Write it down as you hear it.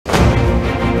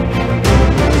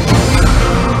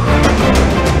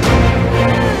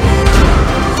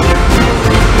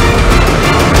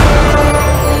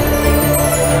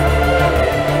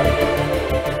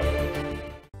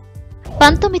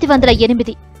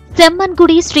1908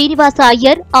 సెమ్మన్గుడి శ్రీనివాస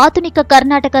అయ్యర్ ఆధునిక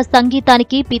కర్ణాటక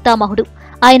సంగీతానికి పితామహుడు.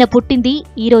 ఆయన పుట్టింది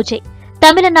ఈ రోజే.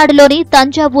 తమిళనాడులోని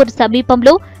తంజావూర్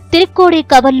సమీపంలో తిరుక్కోడి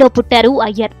కవల్లో పుట్టారు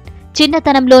అయ్యర్.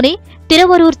 చిన్నతనంలోనే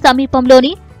తిరువరూర్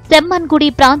సమీపంలోని సెమ్మన్గుడి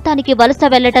ప్రాంతానికి వలస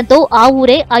వెళ్లడంతో ఆ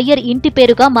ఊరే అయ్యర్ ఇంటి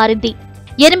పేరుగా మారింది.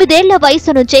 8 ఏళ్ల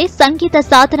వయసు నుంచే సంగీత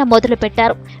సాధన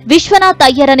మొదలుపెట్టారు. విశ్వనాథ్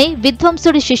అయ్యర్ అనే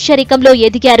విద్వాంసుడి శిష్యరికంలో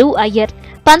ఎదిగారు అయ్యర్.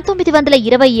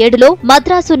 1927లో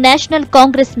మద్రాసు నేషనల్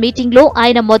కాంగ్రెస్ మీటింగ్లో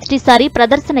ఆయన మొదటిసారి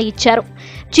ప్రదర్శన ఇచ్చారు.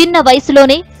 చిన్న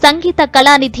వయసులోనే సంగీత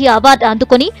కళానిధి అవార్డు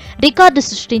అందుకుని రికార్డు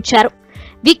సృష్టించారు.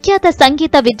 విఖ్యాత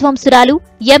సంగీత విద్వాంసురాలు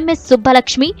ఎంఎస్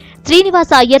సుబ్బలక్ష్మి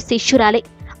శ్రీనివాస అయ్యర్ శిష్యురాలే.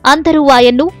 అందరూ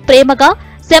ఆయన్ను ప్రేమగా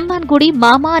సెమ్మన్గుడి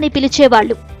మామ అని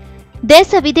పిలిచేవాళ్లు. దేశ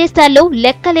విదేశాల్లో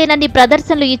లెక్కలేనన్ని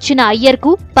ప్రదర్శనలు ఇచ్చిన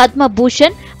అయ్యర్కు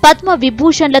పద్మభూషణ్,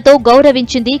 పద్మవిభూషణ్లతో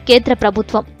గౌరవించింది కేంద్ర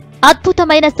ప్రభుత్వం.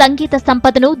 అద్భుతమైన సంగీత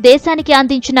సంపదను దేశానికి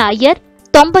అందించిన అయ్యర్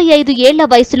 95 ఏళ్ల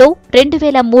వయసులో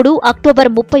 2003 అక్టోబర్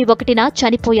 31న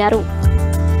చనిపోయారు.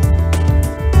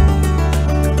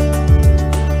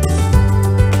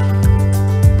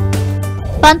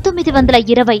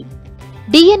 1920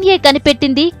 డిఎన్ఏ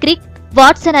కనిపెట్టింది క్రిక్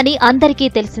వాట్సన్ అని అందరికీ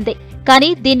తెలిసిందే. కానీ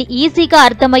దీన్ని ఈజీగా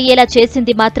అర్థమయ్యేలా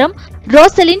చేసింది మాత్రం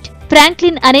రోసలిండ్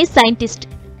ఫ్రాంక్లిన్ అనే సైంటిస్ట్.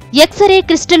 ఎక్స్రే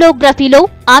క్రిస్టలోగ్రఫీలో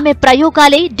ఆమె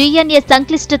ప్రయోగాలే డిఎన్ఏ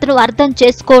సంక్లిష్టతను అర్థం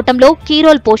చేసుకోవటంలో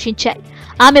కీరోల్ పోషించాయి.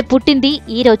 ఆమె పుట్టింది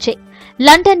ఈ రోజే.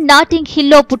 లండన్ నాటింగ్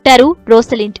హిల్లో పుట్టారు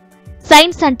రోసలిండ్.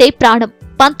 సైన్స్ అంటే ప్రాణం.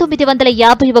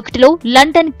 1951లో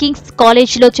లండన్ కింగ్స్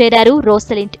కాలేజీలో చేరారు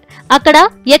రోసలిండ్. అక్కడ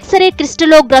ఎక్స్రే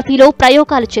క్రిస్టలోగ్రఫీలో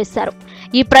ప్రయోగాలు చేశారు.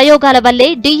 ఈ ప్రయోగాల వల్లే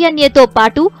డిఎన్ఏతో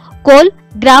పాటు కోల్,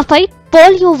 గ్రాఫైట్,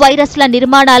 పోలియో వైరస్ల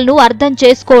నిర్మాణాలను అర్థం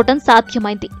చేసుకోవటం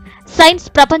సాధ్యమైంది. సైన్స్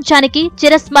ప్రపంచానికి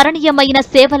చిరస్మరణీయమైన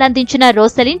సేవలందించిన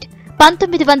రోసలిండ్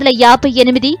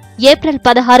 1958 ఏప్రిల్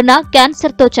 16న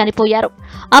క్యాన్సర్తో చనిపోయారు.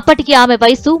 అప్పటికి ఆమె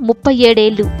వయసు 37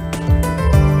 ఏళ్లు.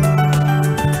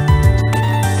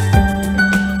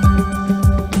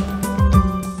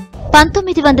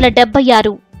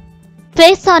 1976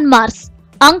 ఫేస్ ఆన్ మార్స్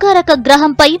అంగారక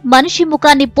గ్రహంపై మనిషి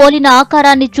ముఖాన్ని పోలిన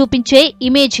ఆకారాన్ని చూపించే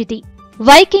ఇమేజ్ ఇది.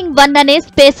 వైకింగ్ 1 అనే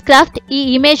స్పేస్ క్రాఫ్ట్ ఈ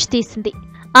ఇమేజ్ తీసింది.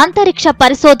 అంతరిక్ష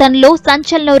పరిశోధనలో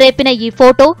సంచలనం రేపిన ఈ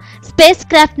ఫోటో స్పేస్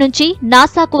క్రాఫ్ట్ నుంచి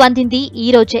నాసాకు అందింది ఈ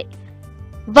రోజే.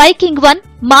 వైకింగ్ 1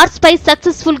 మార్స్ పై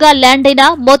సక్సెస్ఫుల్ గా ల్యాండ్ అయిన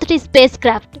మొదటి స్పేస్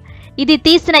క్రాఫ్ట్. ఇది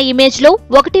తీసిన ఇమేజ్ లో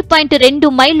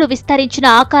 1.2 మైళ్లు విస్తరించిన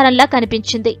ఆకారంలా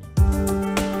కనిపించింది.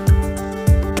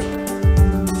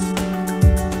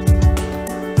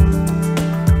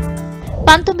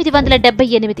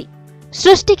 1978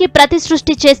 సృష్టికి ప్రతి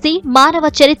సృష్టి చేసి మానవ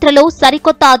చరిత్రలో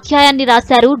సరికొత్త అధ్యాయాన్ని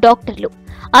రాశారు డాక్టర్లు.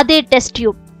 అదే టెస్ట్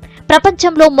ట్యూబ్.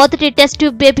 ప్రపంచంలో మొదటి టెస్ట్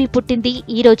ట్యూబ్ బేబీ పుట్టింది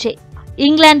ఈ రోజే.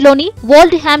 ఇంగ్లాండ్లోని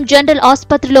ఓల్డ్ హ్యామ్ జనరల్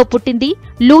ఆసుపత్రిలో పుట్టింది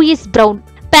Louis brown.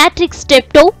 Patrick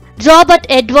Steptoe, Robert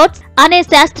Edwards అనే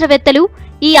శాస్త్రవేత్తలు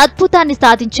ఈ అద్భుతాన్ని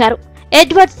సాధించారు.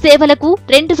 ఎడ్వర్డ్స్ సేవలకు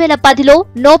 2010లో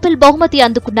నోబెల్ బహుమతి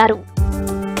అందుకున్నారు.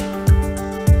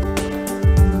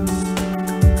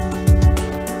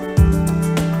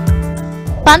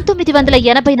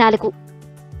 1984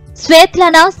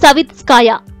 స్వేత్లానా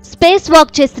సవిత్స్కాయా స్పేస్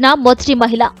వాక్ చేసిన మొదటి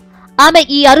మహిళ. ఆమె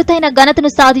ఈ అరుదైన ఘనతను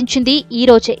సాధించింది ఈ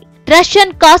రోజే.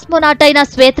 రష్యన్ కాస్మోనాట్ అయిన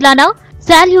స్వేత్లానా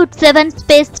సాల్యూట్ 7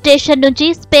 స్పేస్ స్టేషన్ నుంచి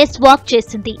స్పేస్ వాక్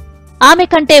చేసింది. ఆమె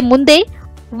కంటే ముందే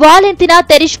వాలెంతినా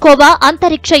తెరిష్కోవా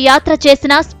అంతరిక్ష యాత్ర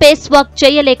చేసిన స్పేస్ వాక్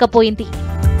చేయలేకపోయింది.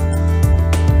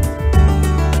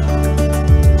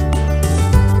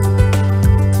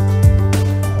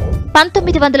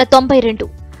 1992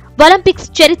 ఒలింపిక్స్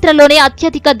చరిత్రలోనే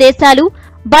అత్యధిక దేశాలు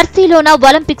బార్సిలోనా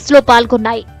ఒలింపిక్స్ లో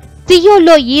పాల్గొన్నాయి.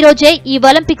 సియోల్లో ఈ రోజే ఈ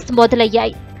ఒలింపిక్స్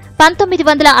మొదలయ్యాయి.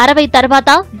 1960 తర్వాత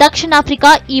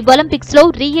దక్షిణాఫ్రికా ఈ ఒలింపిక్స్ లో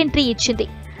రీ ఎంట్రీ ఇచ్చింది.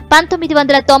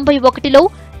 1991లో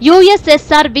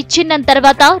యుఎస్ఎస్ఆర్ విచ్ఛిన్నం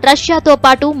తర్వాత రష్యాతో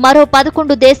పాటు మరో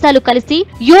 11 దేశాలు కలిసి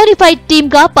యూనిఫైడ్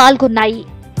టీమ్ గా పాల్గొన్నాయి.